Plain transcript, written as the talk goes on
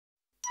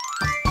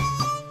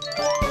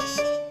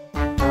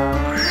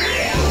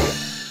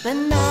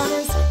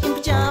Bananas in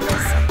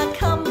pyjamas are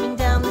coming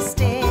down the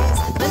stairs.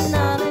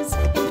 Bananas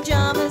in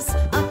pyjamas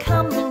are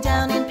coming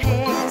down in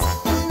pairs.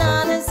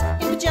 Bananas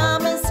in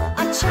pyjamas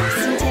are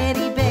chasing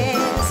teddy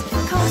bears.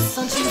 'Cause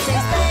on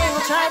Tuesdays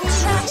they'll try to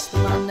catch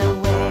them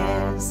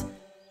unawares.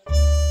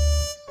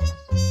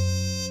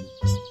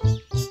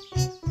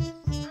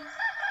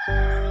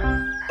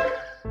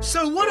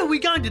 So what are we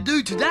going to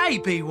do today,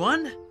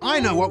 B1? I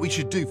know what we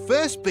should do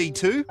first,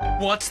 B2.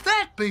 What's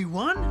that,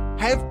 B1?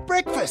 Have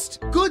breakfast.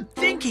 Good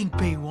thinking,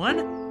 B1.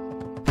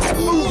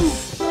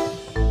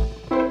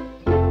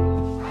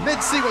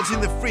 Let's see what's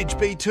in the fridge,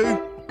 B2.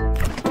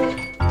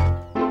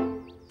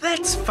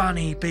 That's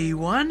funny,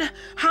 B1.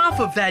 Half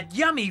of that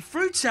yummy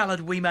fruit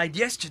salad we made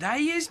yesterday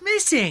is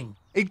missing.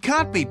 It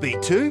can't be,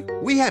 B2.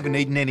 We haven't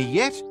eaten any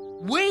yet.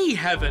 We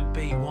haven't,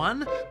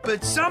 B1,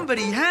 but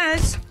somebody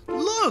has.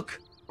 Look!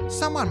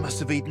 Someone must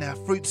have eaten our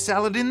fruit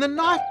salad in the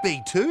night,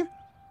 B2.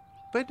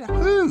 But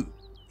who?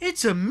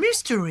 It's a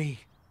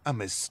mystery. A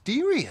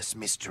mysterious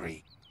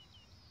mystery.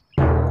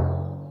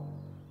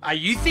 Are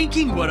you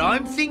thinking what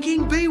I'm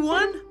thinking,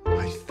 B1?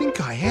 I think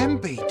I am,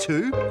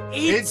 B2.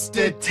 It's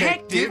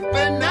Detective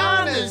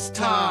Bananas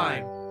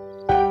time!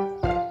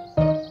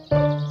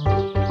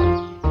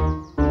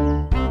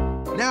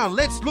 Now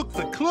let's look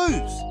for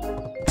clues.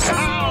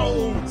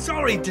 Ow!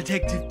 Sorry,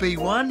 Detective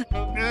B1.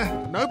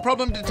 No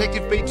problem,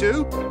 Detective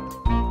B2.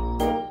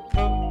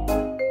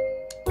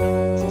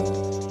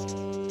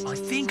 I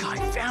think I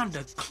found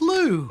a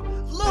clue.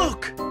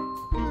 Look!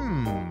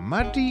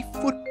 Muddy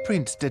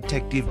footprints,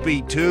 Detective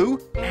B2.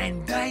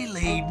 And they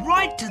lead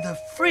right to the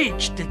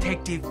fridge,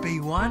 Detective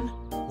B1.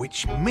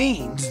 Which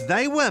means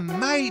they were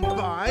made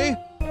by...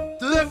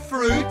 The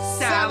Fruit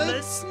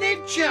Salad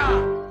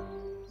Snitcher!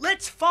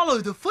 Let's follow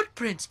the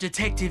footprints,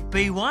 Detective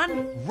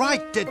B1.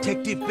 Right,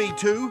 Detective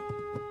B2.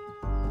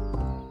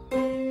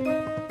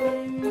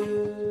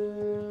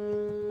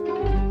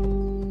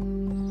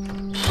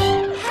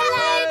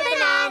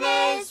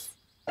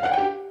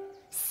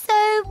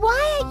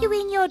 You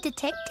in your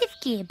detective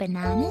gear,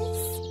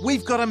 Bananas?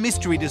 We've got a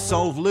mystery to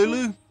solve,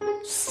 Lulu.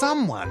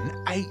 Someone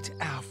ate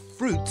our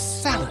fruit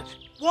salad.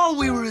 While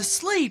we were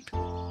asleep.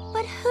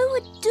 But who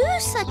would do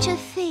such a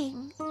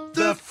thing?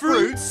 The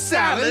Fruit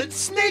Salad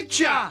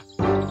Snitcher!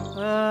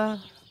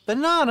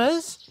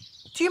 Bananas,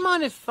 do you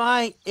mind if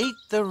I eat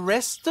the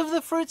rest of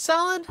the fruit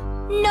salad?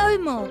 No,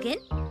 Morgan.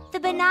 The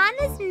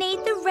bananas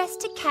need the rest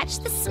to catch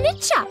the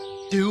snitcher.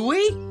 Do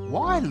we?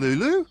 Why,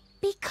 Lulu?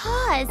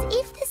 Because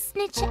if the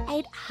snitcher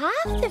ate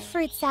half the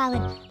fruit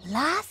salad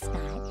last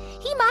night,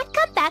 he might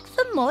come back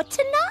for more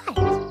tonight.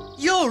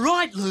 You're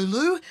right,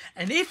 Lulu.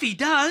 And if he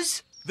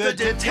does, the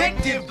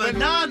Detective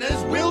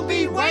Bananas will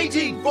be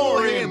waiting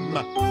for him.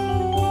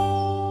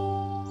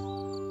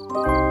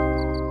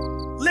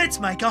 Let's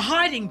make a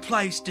hiding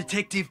place,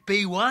 Detective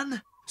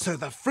B1. So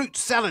the fruit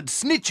salad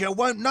snitcher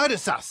won't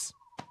notice us.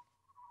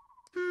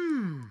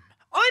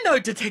 I know,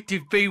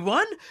 Detective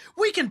B1.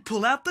 We can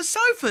pull out the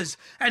sofas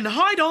and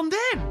hide on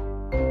them.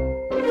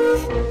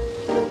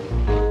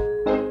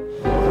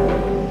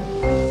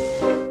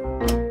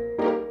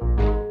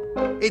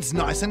 It's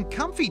nice and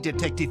comfy,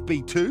 Detective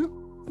B2.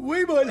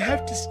 We might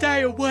have to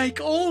stay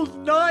awake all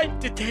night,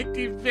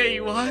 Detective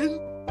B1.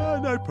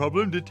 No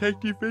problem,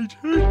 Detective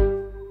B2.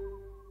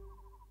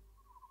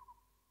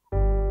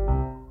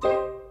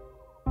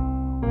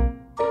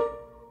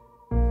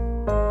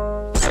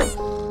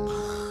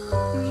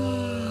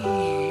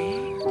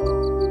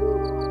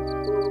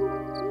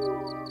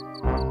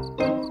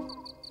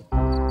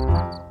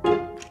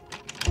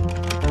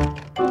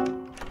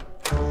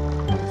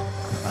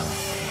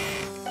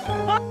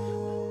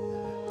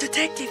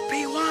 Detective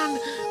B1,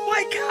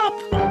 wake up!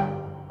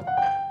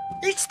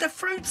 It's the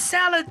fruit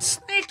salad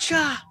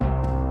snitcher!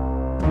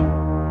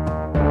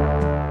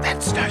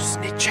 That's no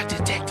snitcher,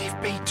 Detective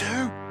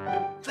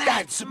B2.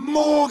 That's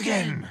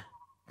Morgan!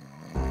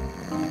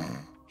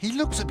 He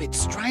looks a bit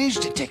strange,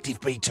 Detective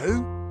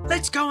B2.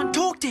 Let's go and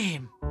talk to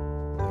him.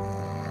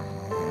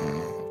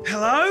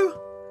 Hello?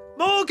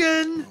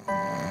 Morgan!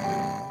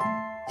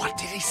 What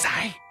did he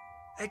say?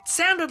 It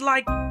sounded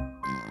like...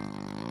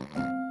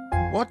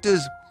 What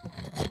does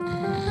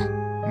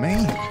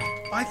mean?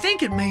 I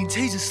think it means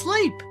he's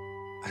asleep.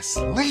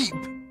 Asleep?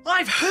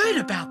 I've heard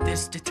about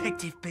this,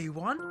 Detective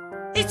B1.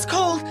 It's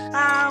called,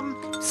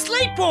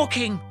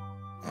 sleepwalking.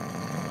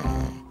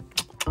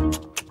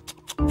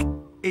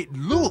 It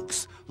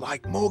looks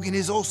like Morgan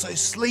is also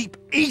sleep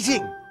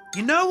eating.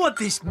 You know what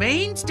this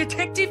means,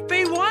 Detective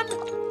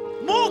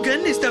B1?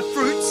 Morgan is the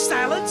fruit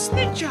salad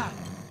snitcher.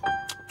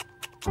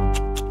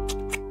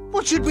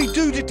 What should we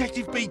do,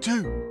 Detective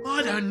B2?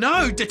 I don't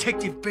know,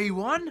 Detective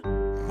B1.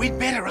 We'd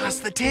better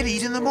ask the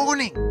teddies in the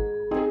morning.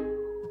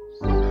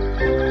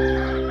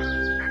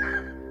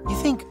 You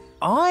think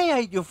I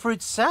ate your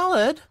fruit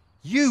salad?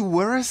 You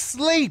were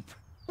asleep.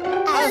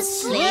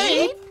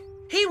 Asleep?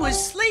 He was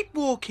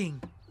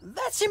sleepwalking.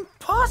 That's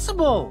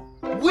impossible.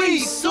 We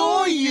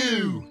saw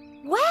you.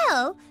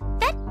 Well,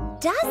 that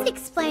does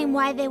explain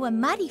why there were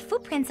muddy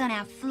footprints on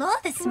our floor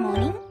this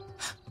morning.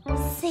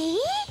 See?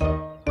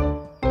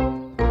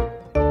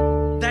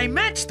 They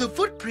match the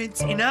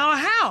footprints in our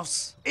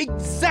house.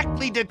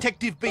 Exactly,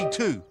 Detective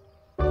B2.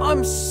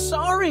 I'm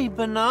sorry,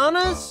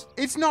 Bananas.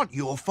 It's not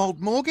your fault,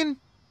 Morgan.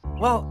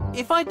 Well,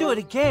 if I do it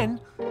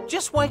again,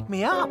 just wake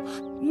me up.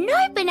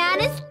 No,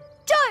 Bananas,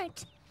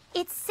 don't.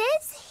 It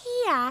says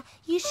here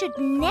you should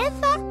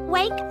never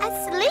wake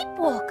a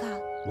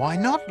sleepwalker Why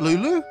not,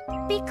 Lulu?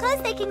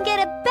 because they can get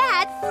a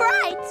bad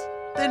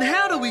fright. Then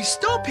how do we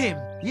stop him?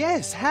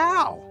 Yes,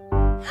 how?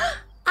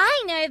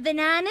 I know,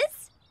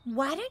 Bananas.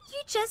 Why don't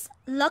you just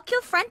lock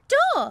your front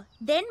door?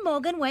 Then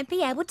Morgan won't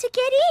be able to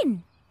get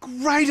in.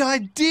 Great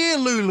idea,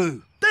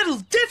 Lulu.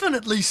 That'll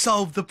definitely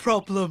solve the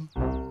problem.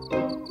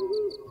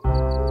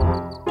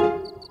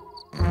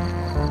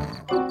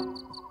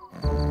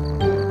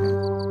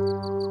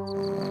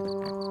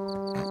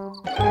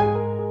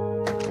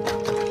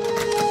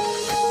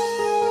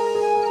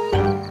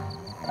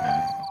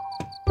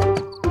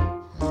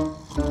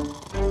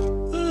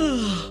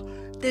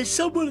 There's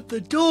someone at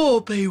the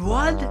door,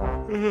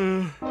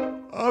 B1.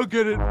 I'll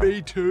get it,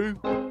 B2.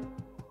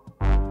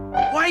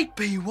 Wait,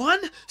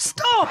 B1,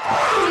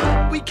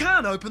 stop! We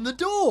can't open the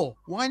door.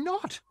 Why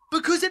not?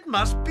 Because it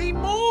must be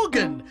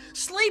Morgan,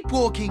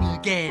 sleepwalking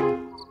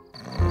again.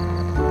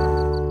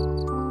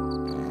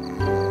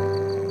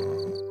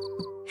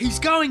 He's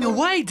going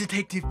away,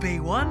 Detective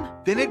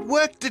B1. Then it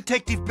worked,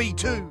 Detective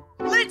B2.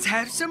 Let's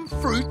have some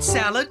fruit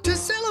salad to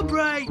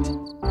celebrate.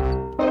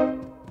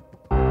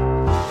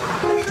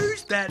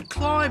 Who's that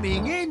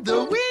climbing in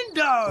the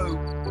window?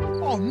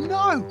 Oh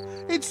no,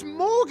 it's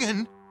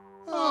Morgan.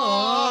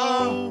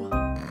 Oh.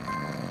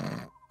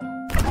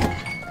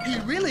 He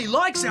really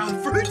likes our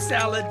fruit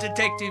salad,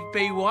 Detective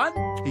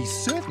B1. He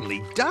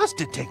certainly does,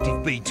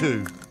 Detective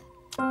B2.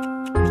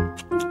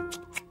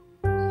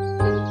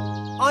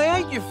 I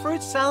ate your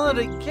fruit salad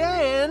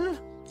again.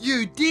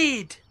 You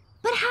did.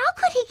 But how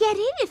could he get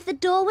in if the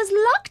door was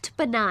locked,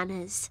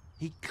 Bananas?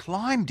 He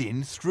climbed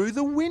in through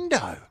the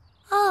window.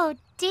 Oh,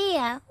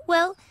 dear.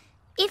 Well,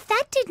 if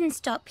that didn't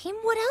stop him,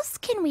 what else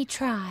can we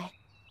try?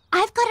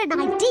 I've got an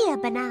idea,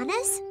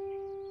 Bananas.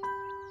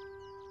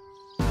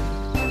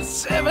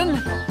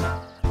 7,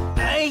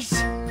 8,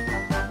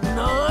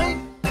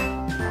 9.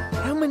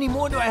 How many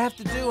more do I have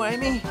to do,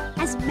 Amy?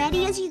 As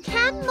many as you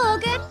can,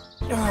 Morgan.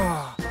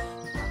 Oh,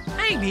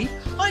 Amy,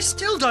 I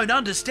still don't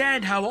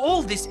understand how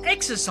all this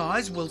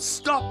exercise will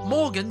stop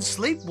Morgan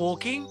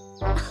sleepwalking.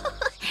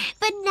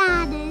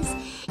 Bananas.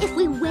 If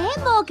we wear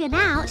Morgan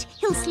out,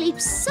 he'll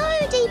sleep so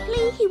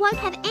deeply he won't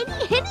have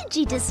any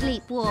energy to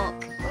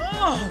sleepwalk.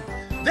 Oh,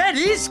 that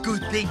is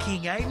good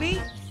thinking, Amy.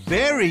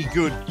 Very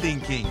good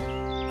thinking.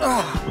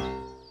 I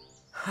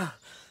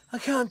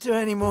can't do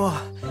any more.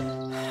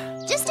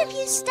 Just a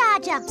few star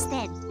jumps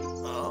then.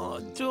 Oh,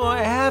 do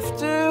I have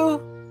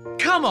to?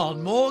 Come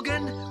on,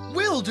 Morgan.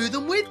 We'll do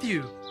them with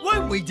you,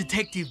 won't we,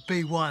 Detective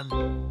B1?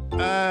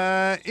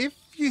 If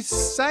you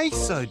say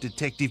so,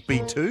 Detective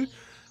B2.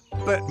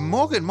 But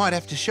Morgan might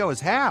have to show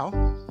us how.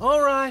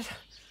 All right.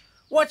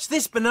 Watch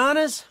this,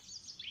 Bananas.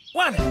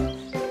 1,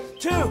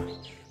 2.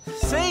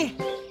 See?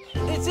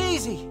 It's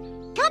easy.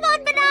 Come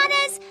on,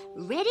 Bananas.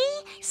 Ready,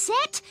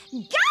 set,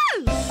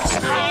 go!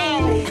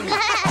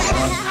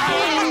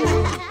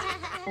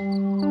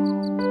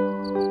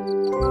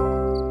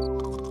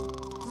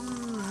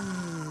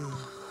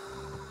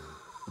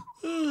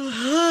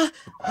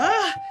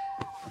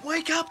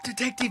 Wake up,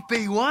 Detective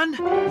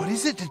B1. What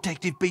is it,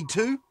 Detective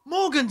B2?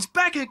 Morgan's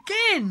back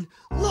again.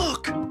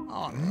 Look.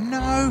 Oh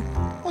no.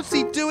 What's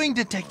he doing,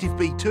 Detective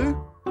B2?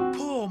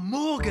 Poor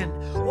Morgan.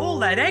 All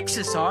that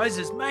exercise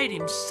has made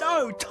him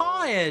so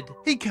tired.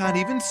 He can't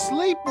even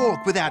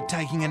sleepwalk without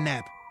taking a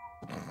nap.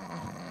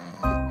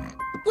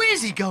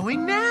 Where's he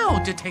going now,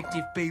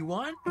 Detective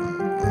B1?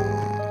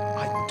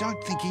 I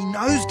don't think he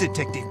knows,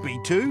 Detective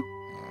B2.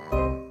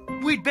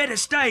 We'd better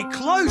stay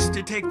close,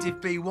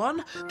 Detective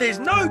B1. There's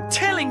no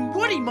telling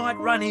what he might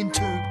run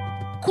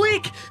into.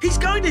 Quick, he's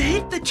going to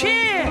hit the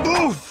chair.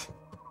 Oof!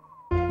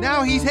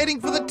 Now he's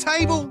heading for the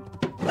table.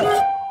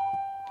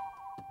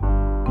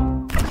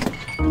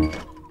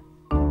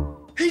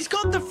 He's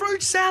got the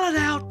fruit salad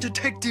out,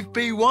 Detective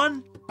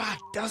B1. But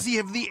does he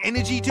have the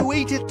energy to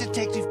eat it,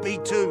 Detective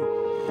B2?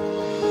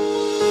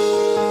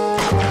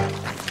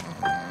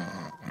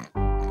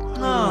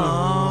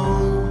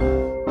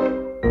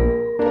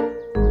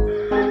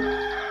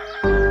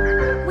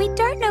 We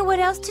don't know what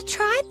else to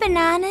try,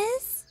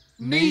 Bananas.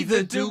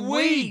 Neither do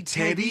we,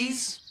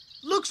 Teddies.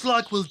 Looks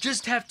like we'll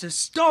just have to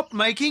stop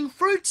making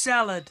fruit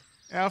salad.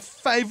 Our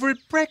favourite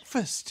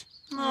breakfast.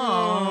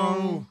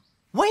 Oh.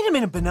 Wait a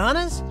minute,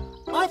 Bananas.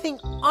 I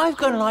think I've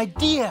got an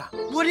idea.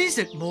 What is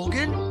it,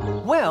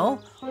 Morgan? Well,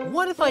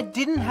 what if I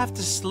didn't have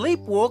to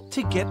sleepwalk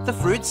to get the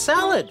fruit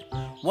salad?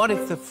 What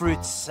if the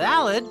fruit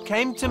salad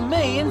came to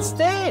me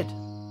instead?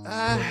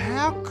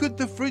 How could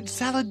the fruit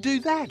salad do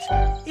that?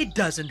 It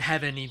doesn't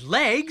have any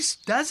legs,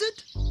 does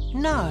it?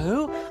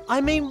 No,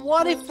 I mean,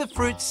 what if the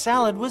fruit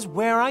salad was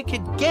where I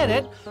could get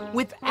it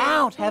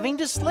without having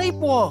to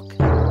sleepwalk?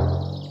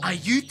 Are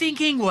you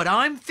thinking what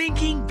I'm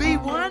thinking,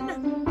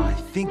 B1? I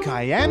think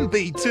I am,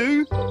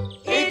 B2.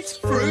 It's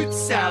Fruit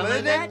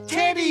salad at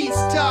Teddy's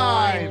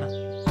time!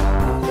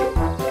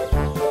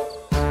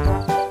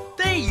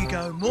 There you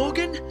go,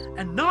 Morgan.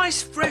 A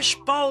nice fresh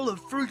bowl of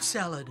fruit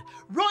salad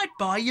right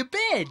by your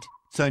bed.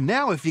 So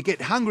now if you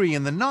get hungry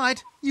in the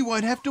night, you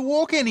won't have to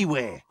walk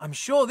anywhere. I'm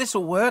sure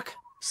this'll work.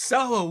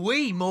 So are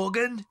we,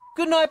 Morgan.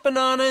 Good night,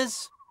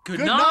 bananas.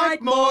 Good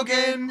night,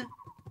 Morgan.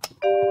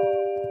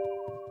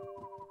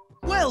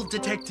 Well,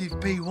 Detective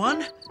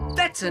B1,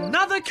 that's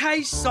another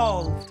case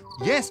solved.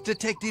 Yes,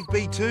 Detective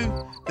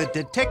B2, the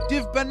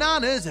Detective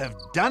Bananas have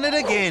done it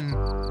again.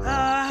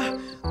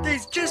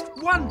 There's just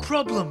one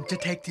problem,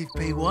 Detective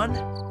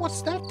B1.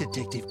 What's that,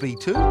 Detective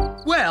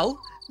B2? Well,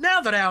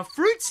 now that our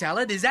fruit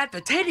salad is at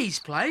the Teddy's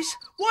place,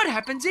 what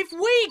happens if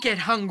we get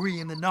hungry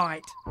in the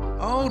night?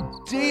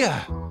 Oh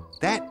dear,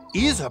 that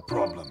is a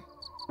problem.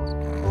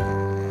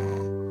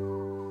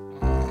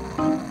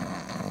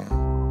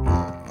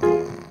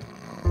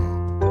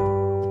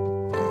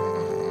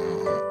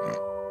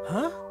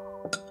 Huh?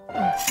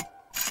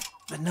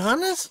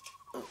 Bananas?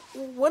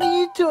 What are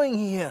you doing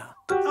here?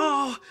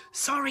 Oh,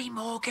 sorry,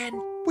 Morgan.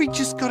 We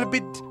just got a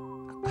bit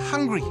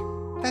hungry,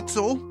 that's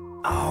all.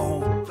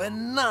 Oh,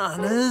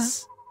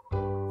 bananas.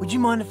 Would you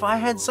mind if I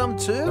had some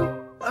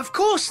too? Of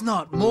course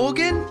not,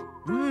 Morgan.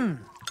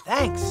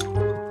 Thanks.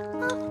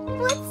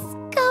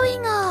 What's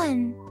going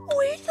on?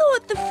 We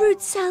thought the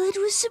fruit salad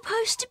was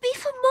supposed to be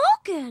for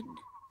Morgan.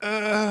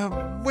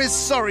 We're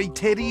sorry,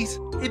 Teddies.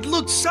 It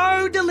looked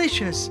so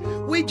delicious.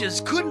 We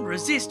just couldn't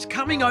resist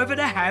coming over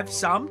to have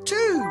some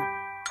too.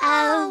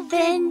 Oh,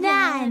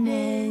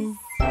 bananas.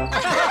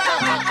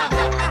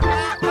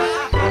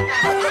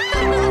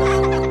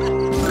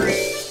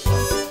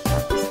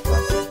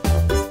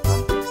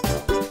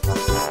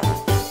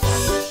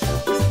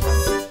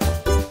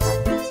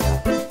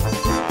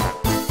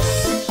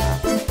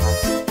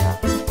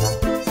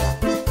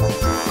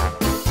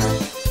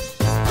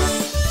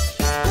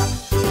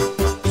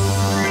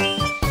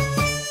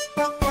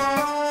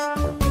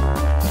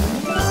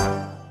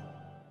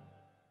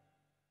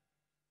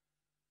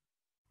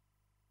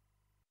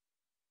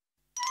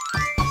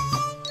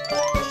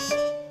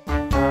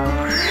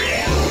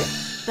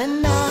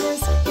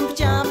 Bananas in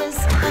pyjamas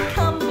are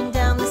coming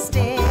down the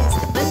stairs.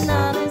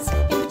 Bananas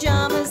in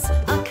pyjamas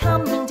are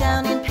coming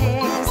down in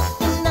pairs.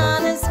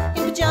 Bananas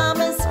in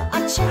pyjamas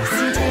are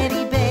chasing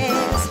teddy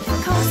bears.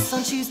 'Cause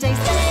on Tuesdays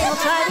they'll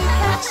try to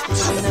catch the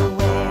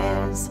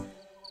unawares.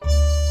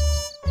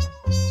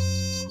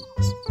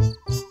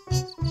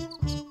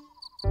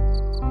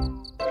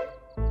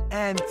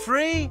 And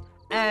 3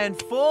 and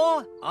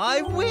 4,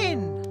 I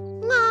win.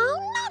 No,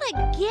 not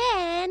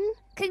again.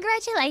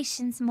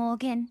 Congratulations,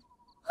 Morgan.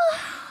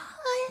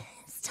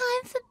 It's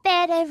time for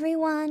bed,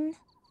 everyone.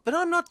 But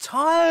I'm not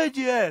tired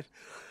yet.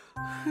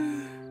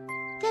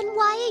 Then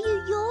why are you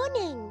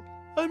yawning?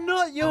 I'm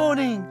not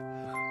yawning.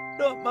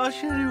 Not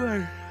much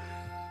anyway.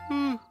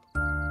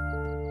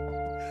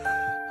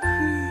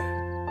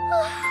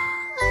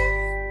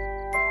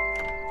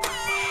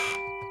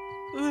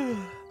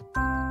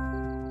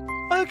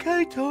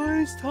 Okay,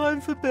 toys,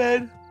 time for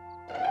bed.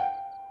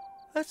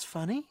 That's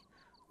funny.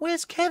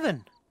 Where's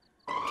Kevin?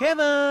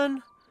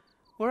 Kevin,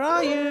 where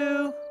are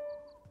you?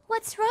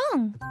 What's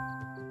wrong?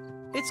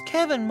 It's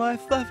Kevin, my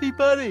fluffy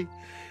buddy.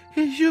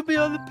 He should be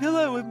on the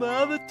pillow with my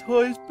other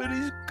toys, but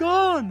he's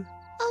gone.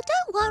 Oh,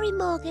 don't worry,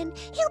 Morgan.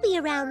 He'll be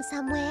around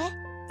somewhere.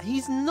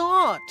 He's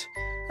not.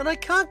 And I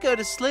can't go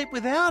to sleep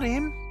without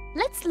him.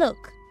 Let's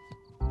look.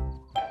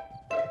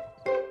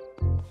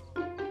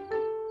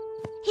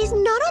 He's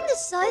not on the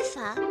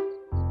sofa.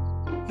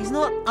 He's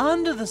not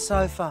under the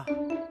sofa.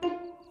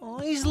 Oh,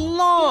 he's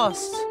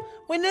lost.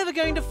 We're never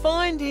going to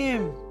find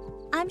him.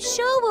 I'm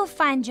sure we'll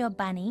find your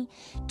bunny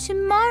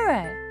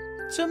tomorrow.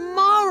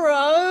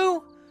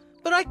 Tomorrow?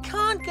 But I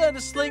can't go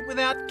to sleep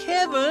without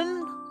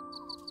Kevin.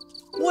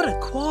 What a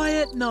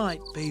quiet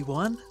night,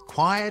 B1.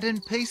 Quiet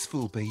and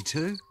peaceful,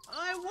 B2.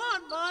 I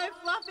want my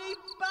fluffy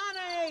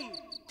bunny.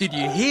 Did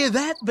you hear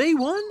that,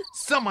 B1?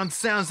 Someone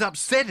sounds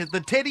upset at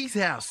the Teddy's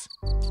house.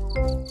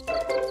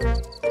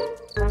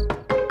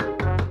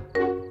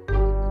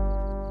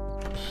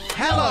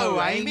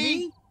 Hello,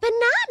 Amy.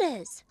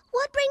 Bananas!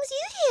 What brings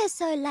you here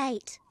so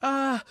late?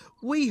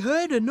 We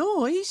heard a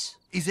noise.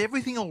 Is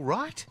everything all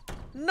right?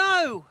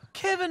 No,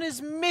 Kevin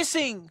is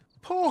missing.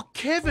 Poor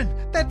Kevin,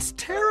 that's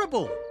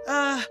terrible.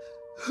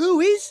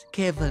 Who is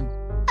Kevin?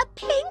 A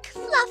pink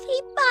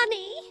fluffy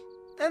bunny.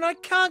 And I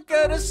can't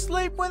go to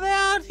sleep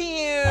without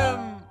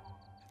him.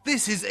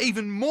 This is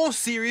even more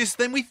serious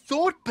than we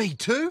thought,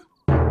 B2.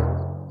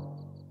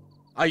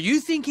 Are you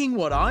thinking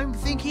what I'm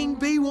thinking,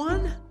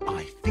 B1?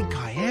 I think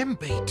I am,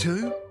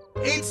 B2.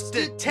 It's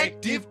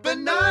Detective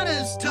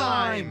Bananas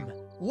time!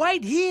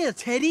 Wait here,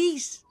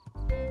 Teddies.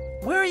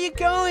 Where are you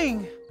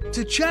going?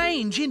 To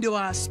change into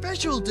our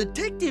special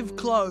detective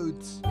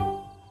clothes.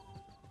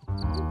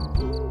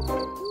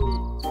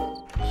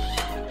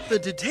 The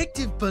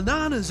Detective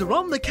Bananas are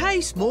on the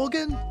case,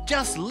 Morgan.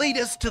 Just lead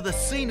us to the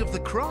scene of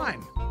the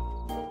crime.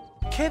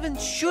 Kevin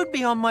should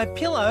be on my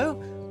pillow,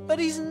 but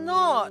he's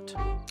not.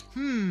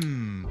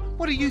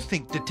 What do you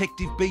think,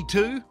 Detective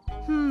B2?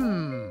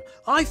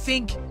 I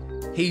think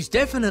he's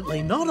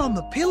definitely not on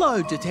the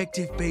pillow,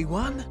 Detective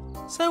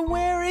B1. So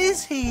where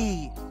is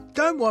he?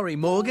 Don't worry,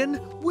 Morgan.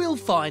 We'll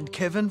find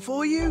Kevin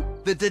for you.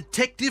 The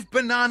detective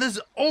bananas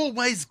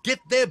always get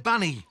their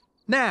bunny.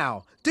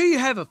 Now, do you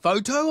have a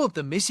photo of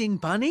the missing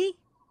bunny?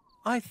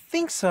 I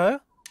think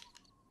so.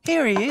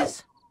 Here he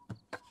is.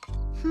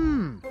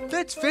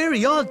 That's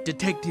very odd,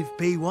 Detective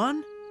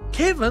B1.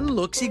 Kevin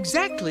looks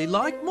exactly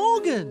like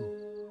Morgan.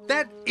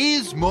 That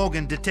is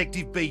Morgan,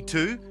 Detective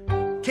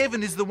B2.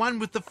 Kevin is the one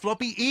with the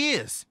floppy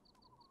ears.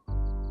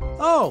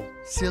 Oh,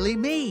 silly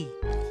me.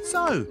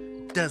 So,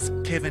 does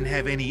Kevin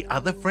have any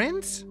other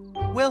friends?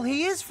 Well,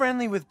 he is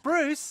friendly with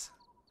Bruce.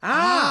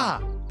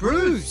 Ah,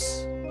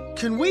 Bruce.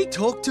 Can we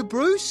talk to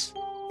Bruce?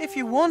 If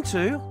you want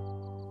to.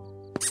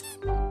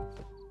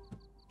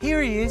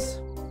 Here he is.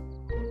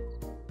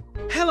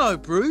 Hello,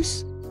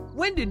 Bruce.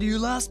 When did you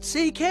last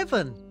see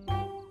Kevin?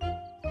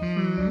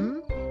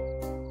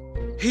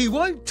 He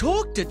won't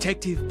talk,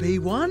 Detective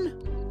B1.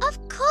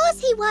 Of course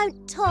he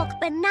won't talk,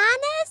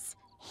 Bananas.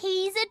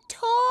 He's a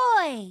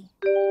toy.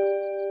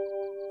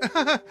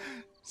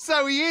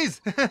 So he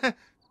is.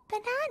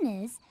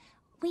 Bananas,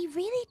 we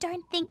really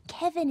don't think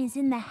Kevin is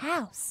in the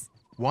house.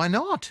 Why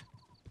not?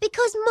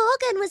 Because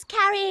Morgan was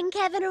carrying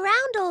Kevin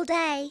around all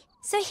day.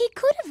 So he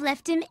could have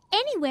left him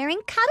anywhere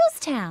in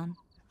Cuddlestown.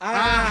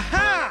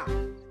 Aha!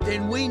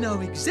 Then we know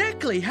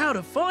exactly how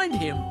to find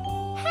him.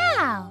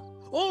 How?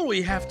 All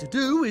we have to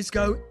do is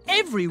go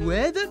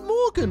everywhere that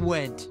Morgan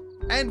went.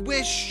 And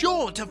we're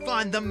sure to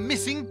find the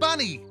missing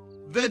bunny.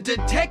 The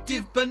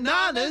Detective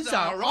Bananas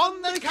are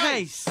on the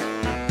case.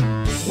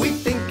 We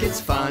think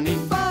it's funny,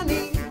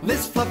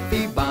 this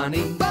fluffy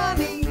bunny,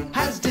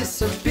 has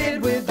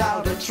disappeared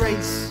without a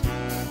trace.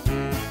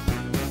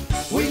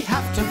 We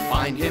have to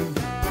find him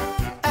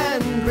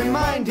and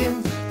remind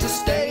him to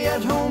stay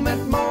at home at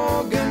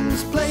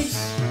Morgan's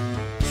place.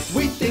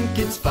 We think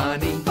it's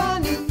funny,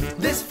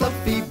 this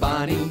fluffy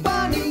bunny,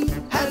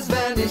 has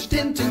vanished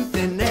into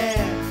thin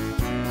air.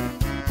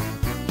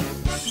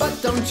 But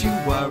don't you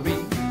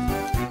worry,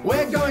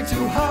 we're going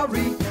to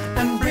hurry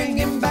and bring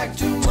him back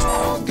to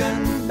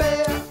Morgan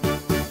Bear.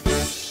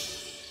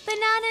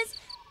 Bananas,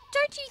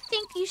 don't you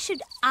think you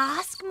should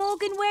ask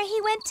Morgan where he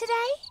went today?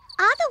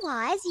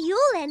 Otherwise,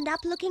 you'll end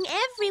up looking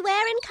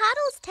everywhere in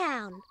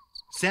Cuddlestown.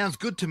 Sounds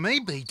good to me,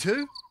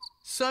 B2.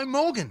 So,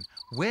 Morgan,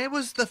 where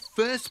was the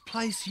first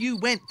place you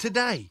went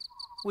today?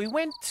 We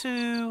went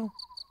to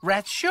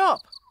Rat's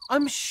shop.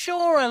 I'm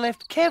sure I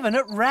left Kevin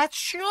at Rat's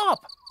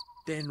shop.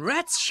 Then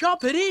Rat's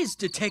shop it is,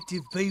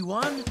 Detective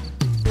B1.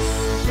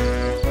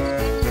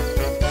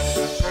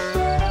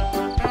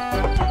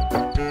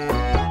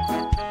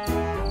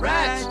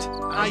 Rat,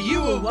 are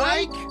you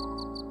awake?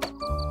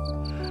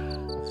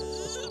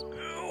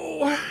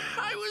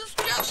 I was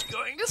just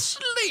going to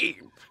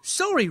sleep.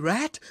 Sorry,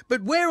 Rat,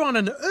 but we're on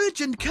an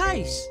urgent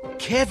case.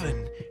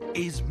 Kevin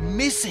is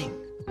missing.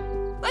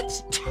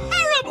 That's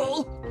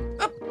terrible.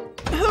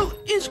 Who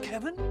is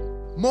Kevin?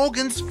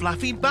 Morgan's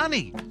fluffy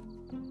bunny.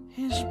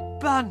 His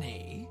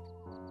bunny.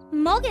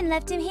 Morgan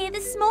left him here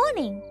this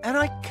morning. And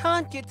I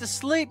can't get to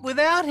sleep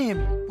without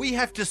him. We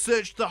have to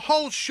search the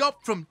whole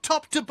shop from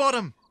top to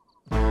bottom.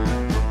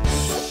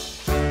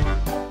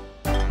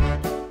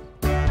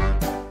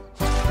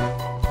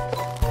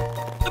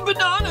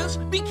 Bananas,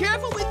 be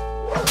careful with...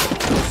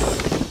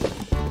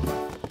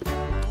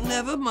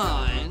 Never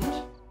mind.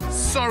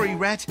 Sorry,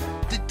 Rat.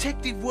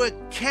 Detective work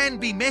can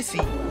be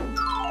messy.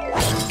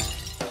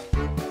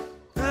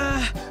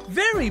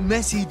 Very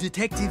messy,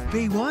 Detective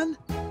B1.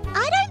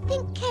 I don't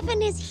think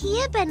Kevin is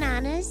here,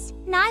 Bananas.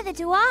 Neither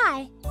do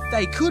I.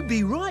 They could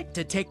be right,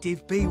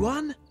 Detective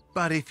B1.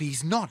 But if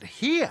he's not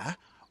here,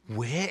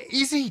 where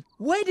is he?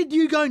 Where did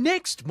you go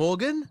next,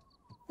 Morgan?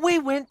 We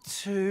went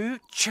to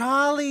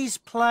Charlie's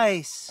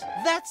place.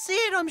 That's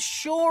it. I'm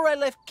sure I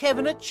left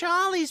Kevin at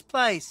Charlie's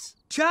place.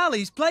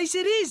 Charlie's place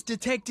it is,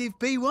 Detective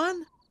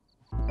B1.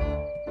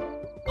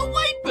 Oh,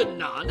 wait,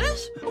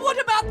 Bananas. What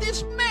about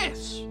this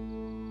mess?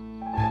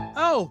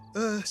 Oh,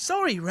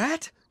 sorry,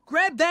 Rat.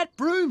 Grab that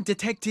broom,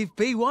 Detective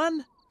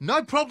B1.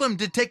 No problem,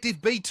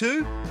 Detective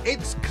B2.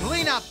 It's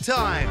clean-up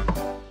time.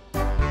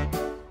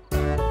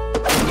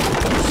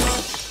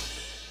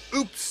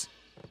 Oops.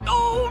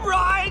 All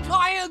right,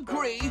 I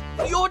agree.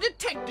 Your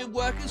detective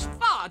work is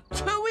far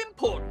too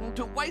important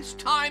to waste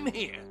time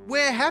here.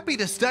 We're happy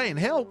to stay and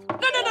help. No.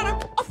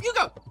 Off you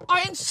go.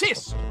 I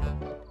insist.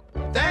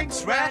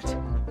 Thanks, Rat.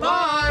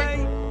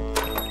 Bye.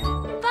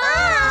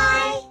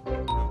 Bye!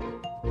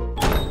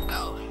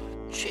 Oh,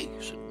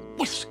 cheese and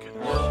whiskers.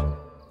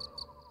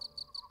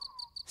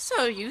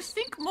 So you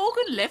think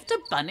Morgan left a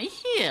bunny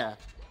here?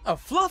 A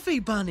fluffy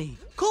bunny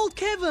called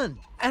Kevin.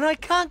 And I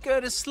can't go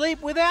to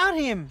sleep without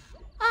him.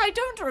 I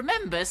don't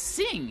remember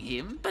seeing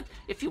him, but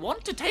if you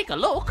want to take a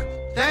look...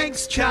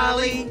 Thanks,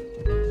 Charlie.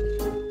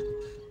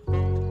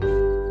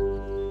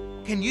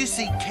 Can you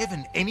see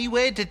Kevin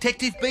anywhere,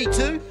 Detective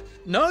B2?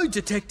 No,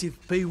 Detective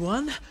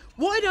B1.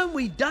 Why don't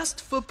we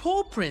dust for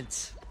paw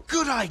prints?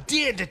 Good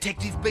idea,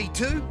 Detective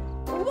B2.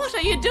 What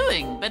are you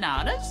doing,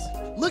 Bananas?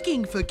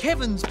 Looking for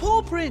Kevin's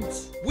paw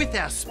prints. With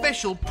our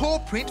special paw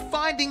print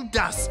finding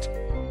dust.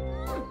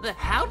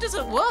 How does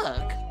it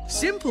work?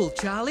 Simple,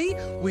 Charlie.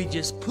 We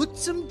just put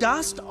some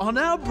dust on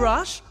our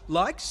brush,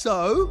 like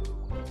so.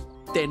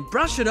 Then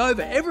brush it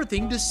over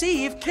everything to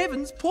see if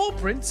Kevin's paw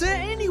prints are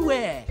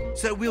anywhere.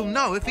 So we'll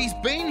know if he's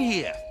been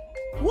here.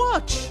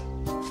 Watch.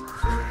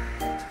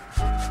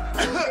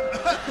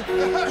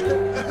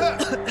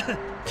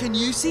 Can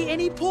you see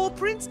any paw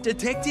prints,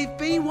 Detective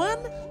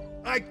B1?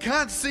 I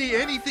can't see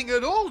anything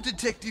at all,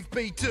 Detective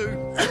B2.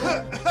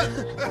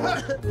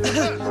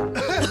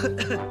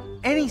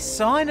 Any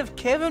sign of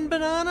Kevin,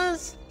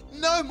 Bananas?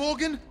 No,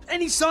 Morgan.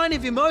 Any sign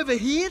of him over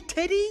here,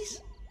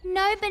 Teddies?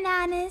 No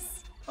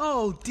bananas.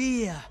 Oh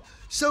dear.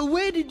 So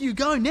where did you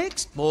go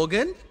next,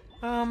 Morgan?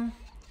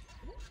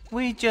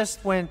 We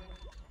just went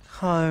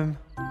home.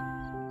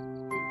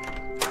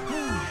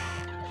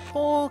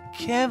 Poor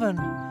Kevin.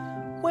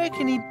 Where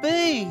can he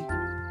be?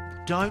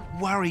 Don't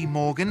worry,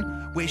 Morgan.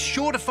 We're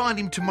sure to find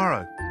him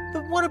tomorrow.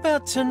 But what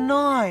about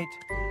tonight?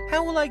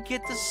 How will I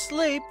get to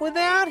sleep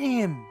without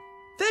him?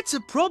 That's a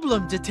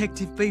problem,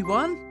 Detective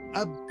B1.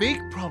 A big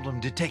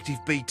problem, Detective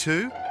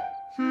B2.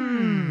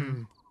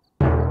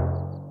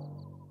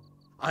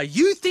 Are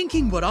you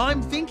thinking what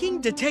I'm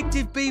thinking,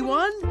 Detective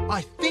B1?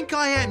 I think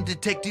I am,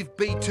 Detective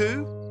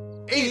B2.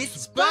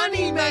 It's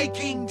bunny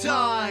making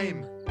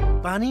time!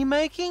 Bunny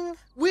making?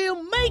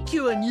 We'll make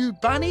you a new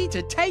bunny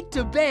to take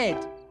to bed.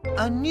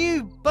 A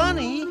new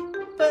bunny?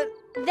 But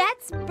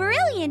That's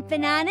brilliant,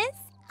 Bananas.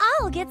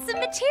 I'll get some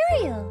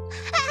material.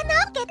 And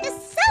I'll get the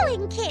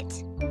sewing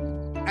kit.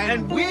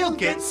 And we'll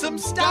get some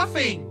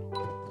stuffing.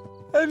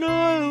 and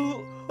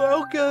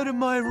I'll go to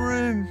my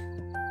room.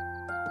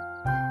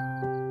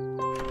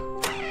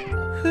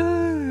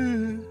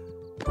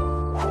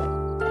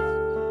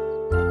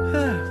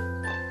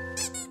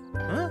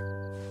 Huh?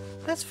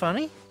 That's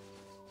funny.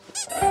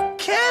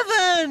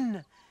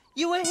 Kevin!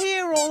 You were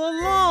here all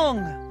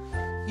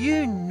along.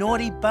 You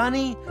naughty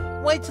bunny.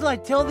 Wait till I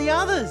tell the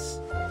others.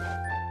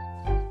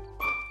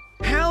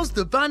 How's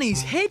the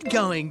bunny's head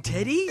going,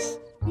 Teddies?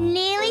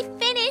 Nearly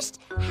finished.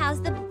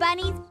 How's the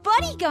bunny's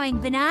body going,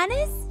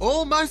 Bananas?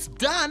 Almost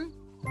done.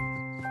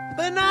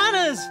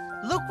 Bananas!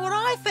 Look what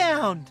I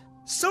found.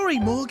 Sorry,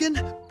 Morgan.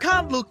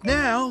 Can't look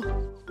now.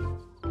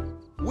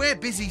 We're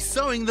busy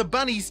sewing the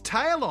bunny's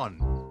tail on.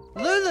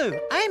 Lulu,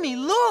 Amy,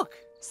 look.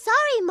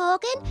 Sorry,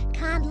 Morgan.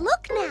 Can't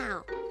look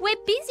now. We're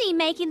busy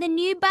making the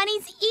new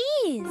bunny's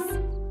ears.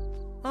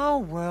 Oh,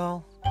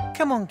 well.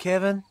 Come on,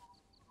 Kevin.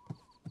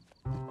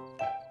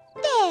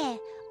 There.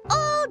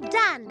 All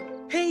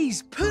done.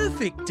 He's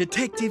perfect,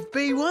 Detective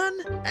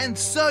B1. And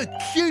so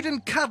cute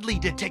and cuddly,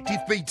 Detective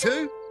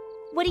B2.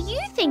 What do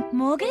you think,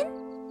 Morgan?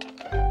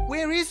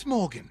 Where is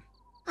Morgan?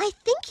 I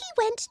think he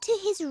went to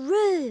his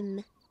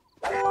room.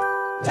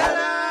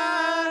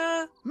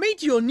 Ta-da!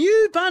 Meet your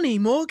new bunny,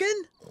 Morgan.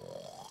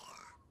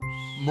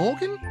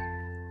 Morgan?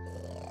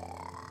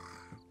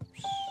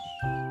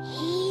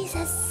 He's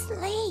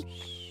asleep.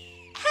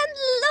 And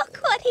look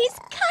what he's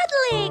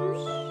cuddling.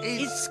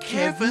 It's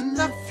Kevin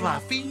the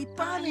Fluffy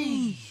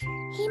Bunny.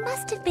 He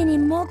must have been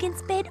in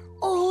Morgan's bed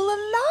all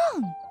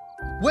along.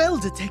 Well,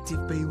 Detective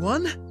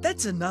B1,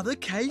 that's another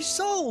case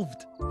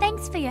solved.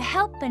 Thanks for your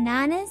help,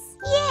 Bananas.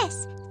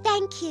 Yes,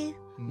 thank you.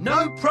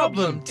 No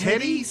problem,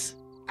 Teddies.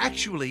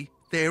 Actually,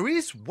 there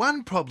is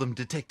one problem,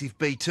 Detective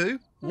B2.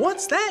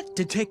 What's that,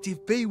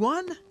 Detective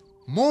B1?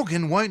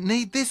 Morgan won't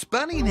need this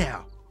bunny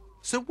now.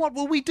 So what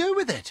will we do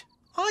with it?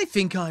 I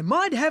think I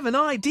might have an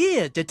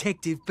idea,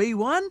 Detective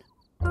B1.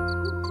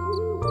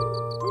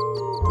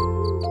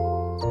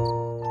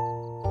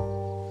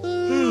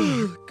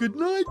 Good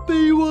night,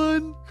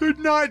 B1. Good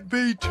night,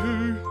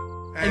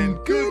 B2. And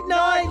good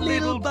night,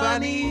 little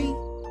bunny.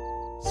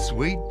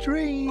 Sweet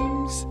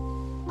dreams.